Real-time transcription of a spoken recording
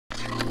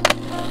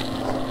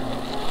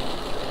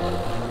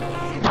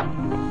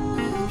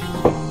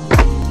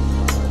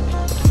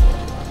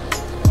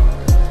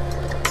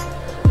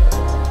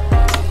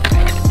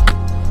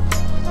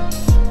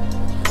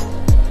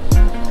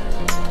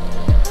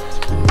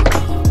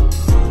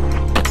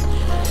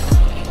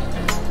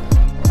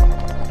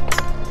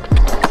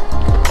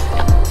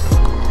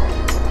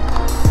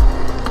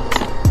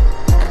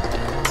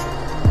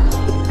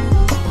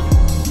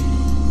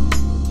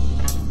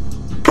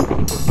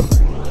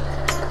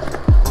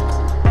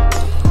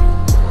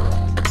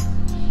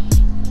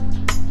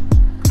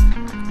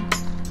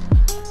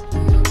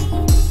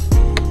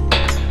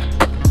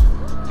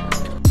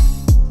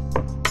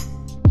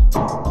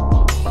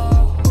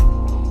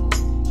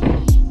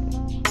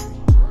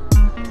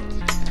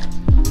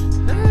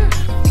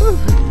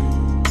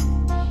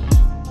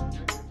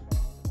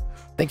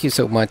Thank you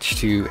so much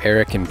to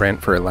Eric and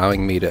Brent for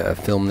allowing me to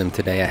film them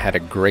today. I had a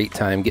great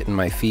time getting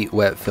my feet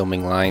wet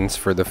filming lines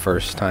for the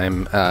first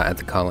time at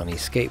the Colony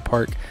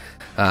Skatepark.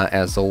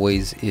 As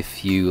always,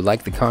 if you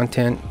like the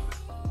content,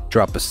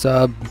 drop a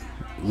sub,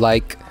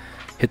 like,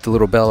 hit the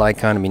little bell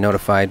icon to be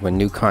notified when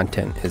new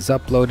content is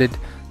uploaded.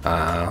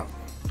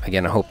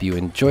 Again, I hope you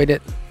enjoyed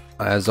it.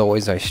 As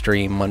always, I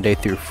stream Monday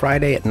through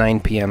Friday at 9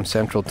 p.m.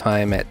 Central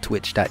Time at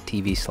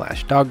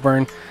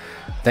twitch.tv/Dogburn.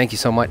 Thank you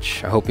so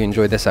much. I hope you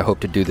enjoyed this. I hope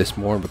to do this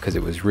more because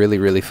it was really,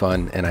 really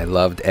fun, and I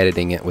loved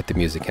editing it with the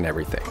music and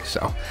everything.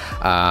 So,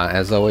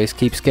 as always,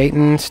 keep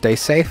skating, stay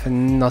safe,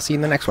 and I'll see you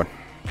in the next one.